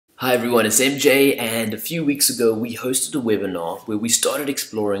Hi everyone, it's MJ, and a few weeks ago we hosted a webinar where we started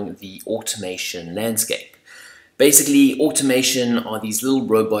exploring the automation landscape. Basically, automation are these little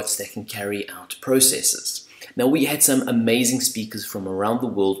robots that can carry out processes. Now, we had some amazing speakers from around the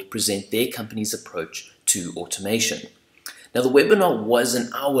world present their company's approach to automation. Now, the webinar was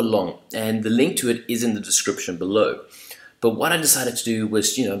an hour long, and the link to it is in the description below. But what I decided to do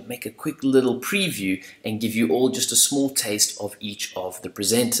was, make a quick little preview and give you all just a small taste of each of the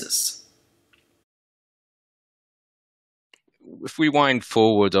presenters. If we wind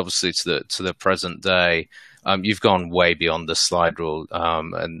forward, obviously, to the present day, you've gone way beyond the slide rule,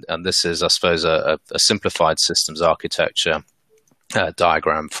 and this is, I suppose, a simplified systems architecture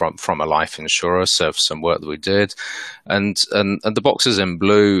diagram from a life insurer. So, for some work that we did, and the boxes in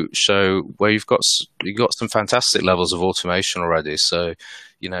blue show where you've got some fantastic levels of automation already. So,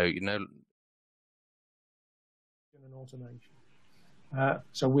 automation.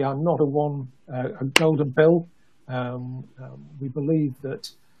 So we are not a golden pill. We believe that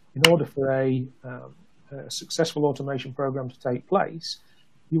in order for a successful automation program to take place,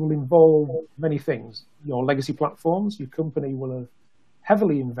 you will involve many things. Your legacy platforms, your company will have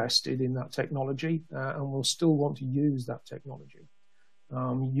heavily invested in that technology and will still want to use that technology.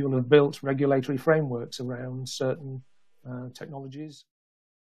 You'll have built regulatory frameworks around certain technologies.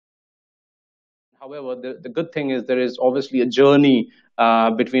 However, the good thing is there is obviously a journey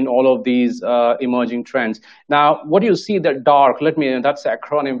between all of these emerging trends. Now, what you see that dark, that's the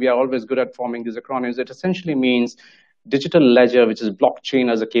acronym. We are always good at forming these acronyms. It essentially means digital ledger, which is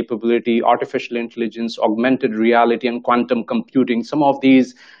blockchain as a capability, artificial intelligence, augmented reality, and quantum computing. Some of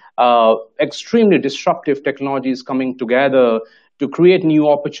these extremely disruptive technologies coming together to create new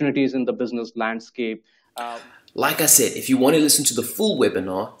opportunities in the business landscape. Like I said, if you want to listen to the full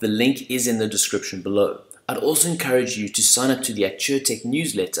webinar, the link is in the description below. I'd also encourage you to sign up to the ActuarTech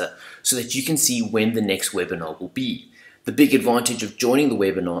newsletter so that you can see when the next webinar will be. The big advantage of joining the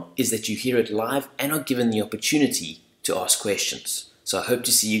webinar is that you hear it live and are given the opportunity to ask questions. So I hope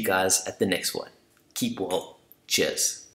to see you guys at the next one. Keep well. Cheers.